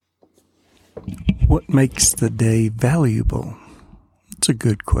What makes the day valuable? It's a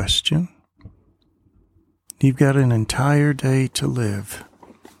good question. You've got an entire day to live.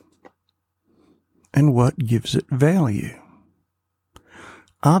 And what gives it value?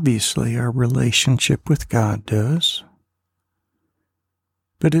 Obviously, our relationship with God does.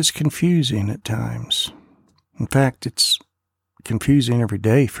 But it's confusing at times. In fact, it's confusing every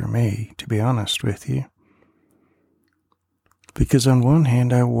day for me, to be honest with you. Because on one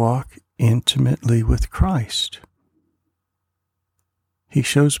hand, I walk intimately with Christ. He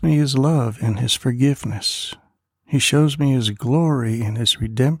shows me His love and His forgiveness. He shows me His glory and His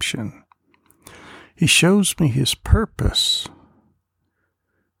redemption. He shows me His purpose.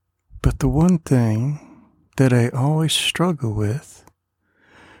 But the one thing that I always struggle with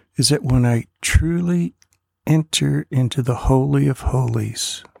is that when I truly enter into the Holy of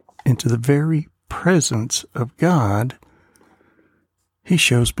Holies, into the very presence of God, He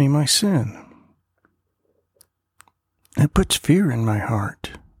shows me my sin. It puts fear in my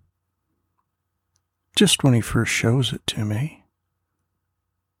heart. Just when He first shows it to me.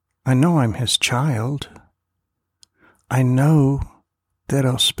 I know I'm His child. I know that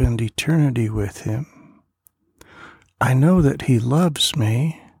I'll spend eternity with Him. I know that He loves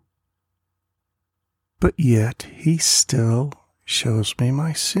me. But yet He still shows me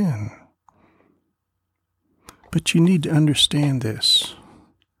my sin. But you need to understand this.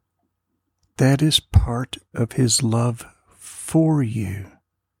 That is part of His love for you,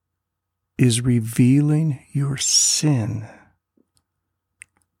 is revealing your sin.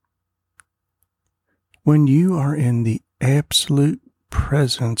 When you are in the absolute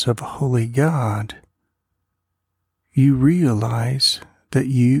presence of a holy God, you realize that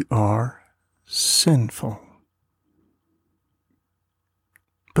you are sinful.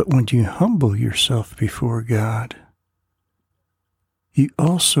 But when you humble yourself before God, you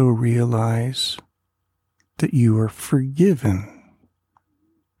also realize that you are forgiven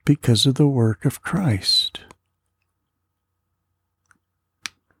because of the work of Christ.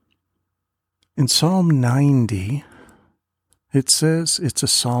 In Psalm 90, it says it's a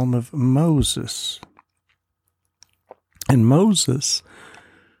psalm of Moses. And Moses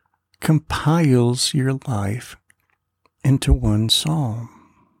compiles your life into one psalm.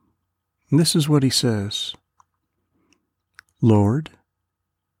 And this is what he says. Lord,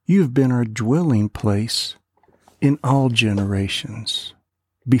 You have been our dwelling place in all generations.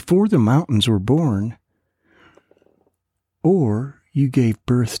 Before the mountains were born, or You gave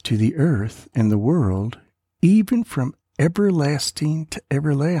birth to the earth and the world, even from everlasting to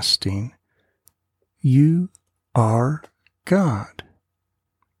everlasting, You are God.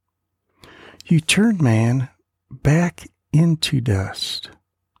 You turn man back into dust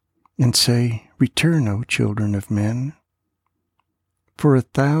and say, Return, O children of men. For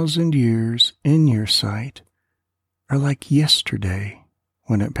 1,000 years in Your sight are like yesterday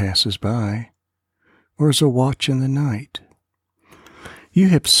when it passes by, or as a watch in the night. You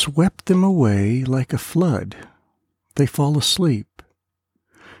have swept them away like a flood. They fall asleep.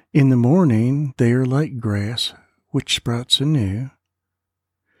 In the morning they are like grass which sprouts anew.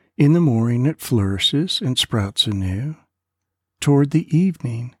 In the morning it flourishes and sprouts anew. Toward the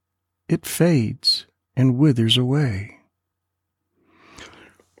evening it fades and withers away.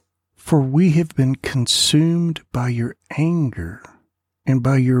 For we have been consumed by Your anger, and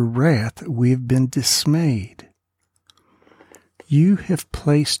by Your wrath we have been dismayed. You have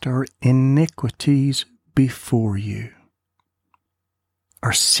placed our iniquities before You,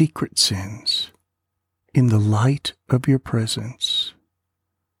 our secret sins, in the light of Your presence.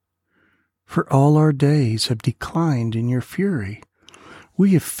 For all our days have declined in Your fury.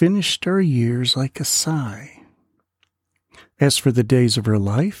 We have finished our years like a sigh. As for the days of our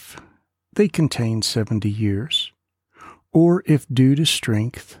life, they contain 70 years, or if due to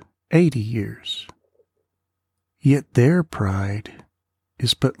strength, 80 years. Yet their pride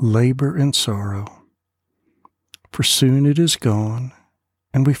is but labor and sorrow, for soon it is gone,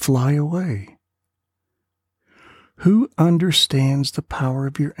 and we fly away. Who understands the power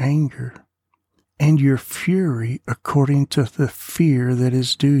of Your anger, and Your fury according to the fear that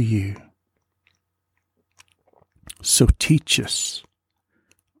is due You? So teach us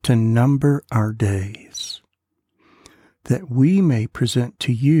to number our days, that we may present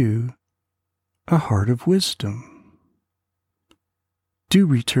to You a heart of wisdom. Do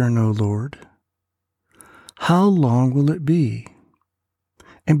return, O Lord. How long will it be?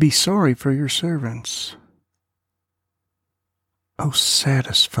 And be sorry for Your servants. O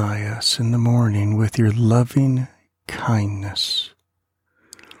satisfy us in the morning with Your loving kindness,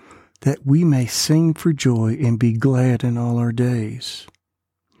 that we may sing for joy and be glad in all our days.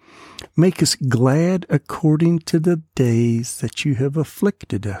 Make us glad according to the days that you have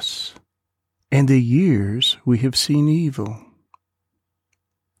afflicted us, and the years we have seen evil.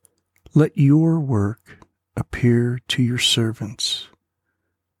 Let your work appear to your servants,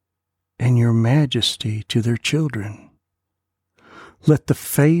 and your majesty to their children. Let the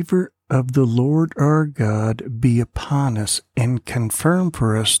favor of the Lord our God be upon us, and confirm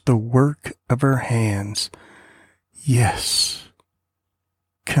for us the work of our hands. Yes,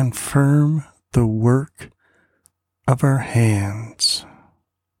 confirm the work of our hands.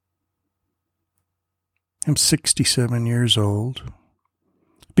 I'm 67 years old.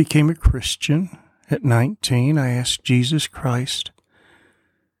 Became a Christian at 19. I asked Jesus Christ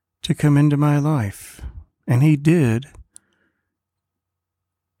to come into my life, and he did.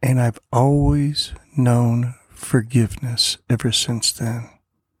 And I've always known forgiveness ever since then.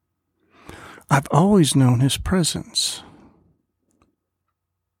 I've always known his presence.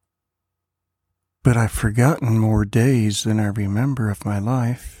 But I've forgotten more days than I remember of my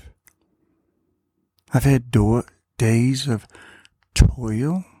life. I've had days of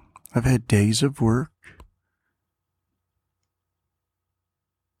toil. I've had days of work.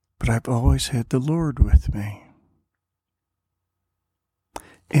 But I've always had the Lord with me.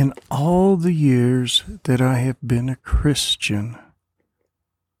 In all the years that I have been a Christian,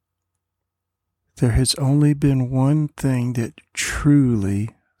 there has only been one thing that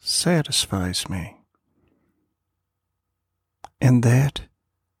truly satisfies me, and that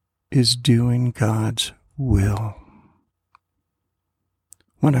is doing God's will.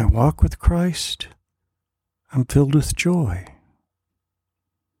 When I walk with Christ, I'm filled with joy.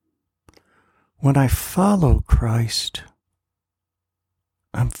 When I follow Christ,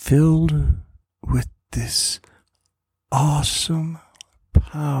 I'm filled with this awesome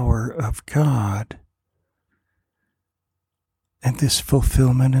power of God and this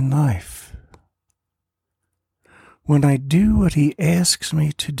fulfillment in life. When I do what he asks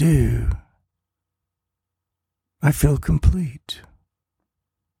me to do, I feel complete.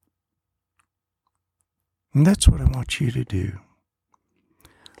 And that's what I want you to do.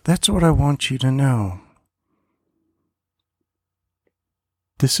 That's what I want you to know.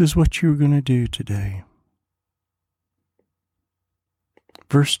 This is what you're going to do today.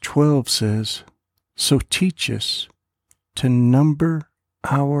 Verse 12 says, "So teach us to number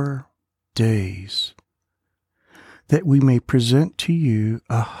our days, that we may present to you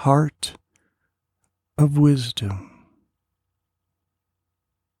a heart of wisdom."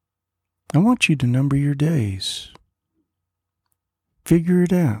 I want you to number your days. Figure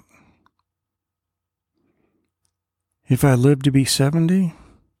it out. If I live to be 70,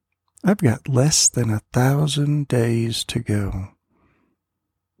 I've got less than 1,000 days to go.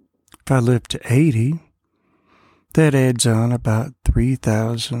 If I live to 80, that adds on about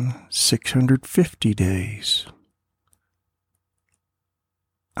 3,650 days.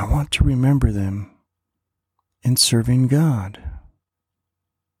 I want to remember them in serving God.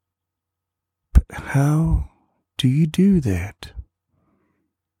 But how do you do that?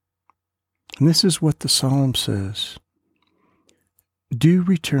 And this is what the Psalm says. "Do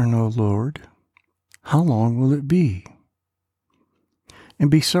return, O Lord. How long will it be? And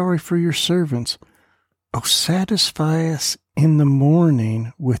be sorry for your servants. O satisfy us in the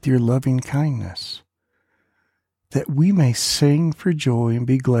morning with your loving kindness, that we may sing for joy and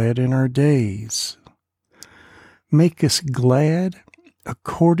be glad in our days. Make us glad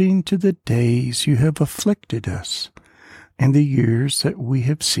according to the days you have afflicted us, and the years that we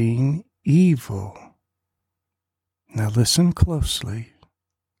have seen evil." Now listen closely.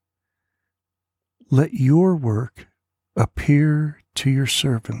 "Let your work appear to your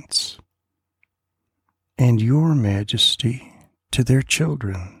servants, and your majesty to their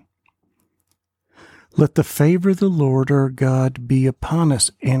children. Let the favor of the Lord our God be upon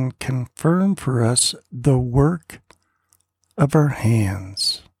us, and confirm for us the work of our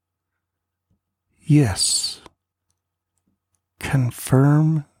hands." Yes,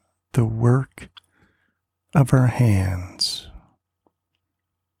 confirm the work of our hands.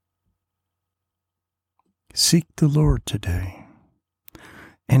 Seek the Lord today,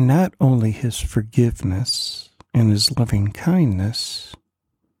 and not only his forgiveness and his loving kindness,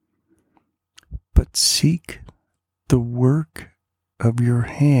 but seek the work of your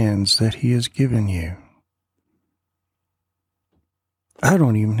hands that he has given you. I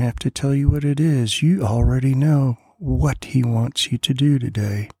don't even have to tell you what it is. You already know what he wants you to do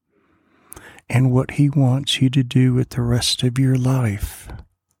today, and what he wants you to do with the rest of your life.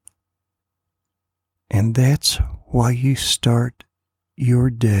 And that's why you start your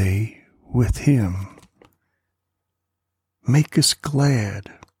day with him. Make us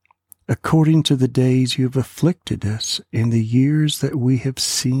glad according to the days you have afflicted us, and the years that we have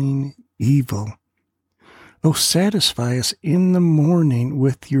seen evil. O satisfy us in the morning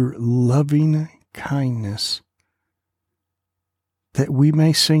with your loving kindness, that we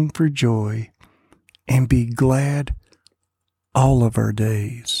may sing for joy and be glad all of our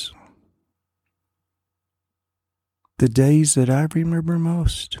days. The days that I remember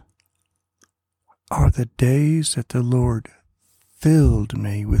most are the days that the Lord filled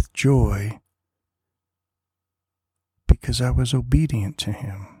me with joy because I was obedient to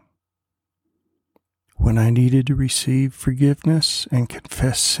Him. When I needed to receive forgiveness and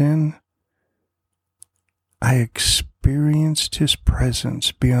confess sin, I experienced His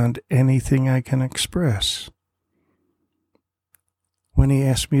presence beyond anything I can express. When He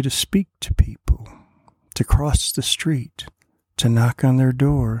asked me to speak to people, to cross the street, to knock on their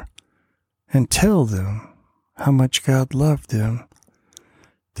door, and tell them how much God loved them,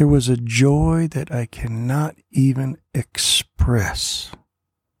 there was a joy that I cannot even express.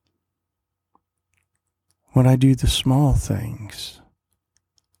 When I do the small things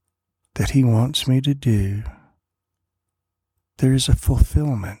that He wants me to do, there is a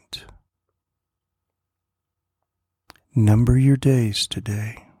fulfillment. Number your days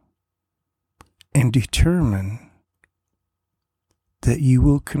today and determine that you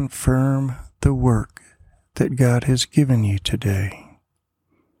will confirm the work that God has given you today.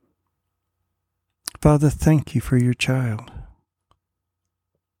 Father, thank you for your child.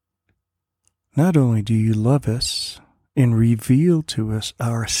 Not only do you love us and reveal to us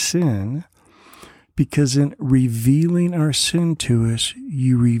our sin, because in revealing our sin to us,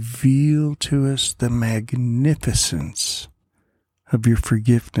 you reveal to us the magnificence of your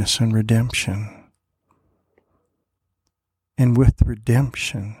forgiveness and redemption. And with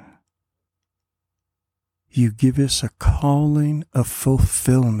redemption, you give us a calling of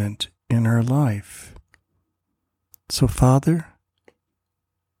fulfillment in our life. So, Father,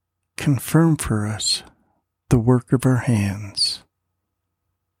 confirm for us the work of our hands.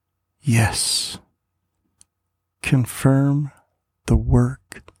 Yes, confirm the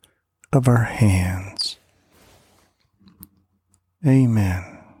work of our hands.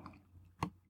 Amen.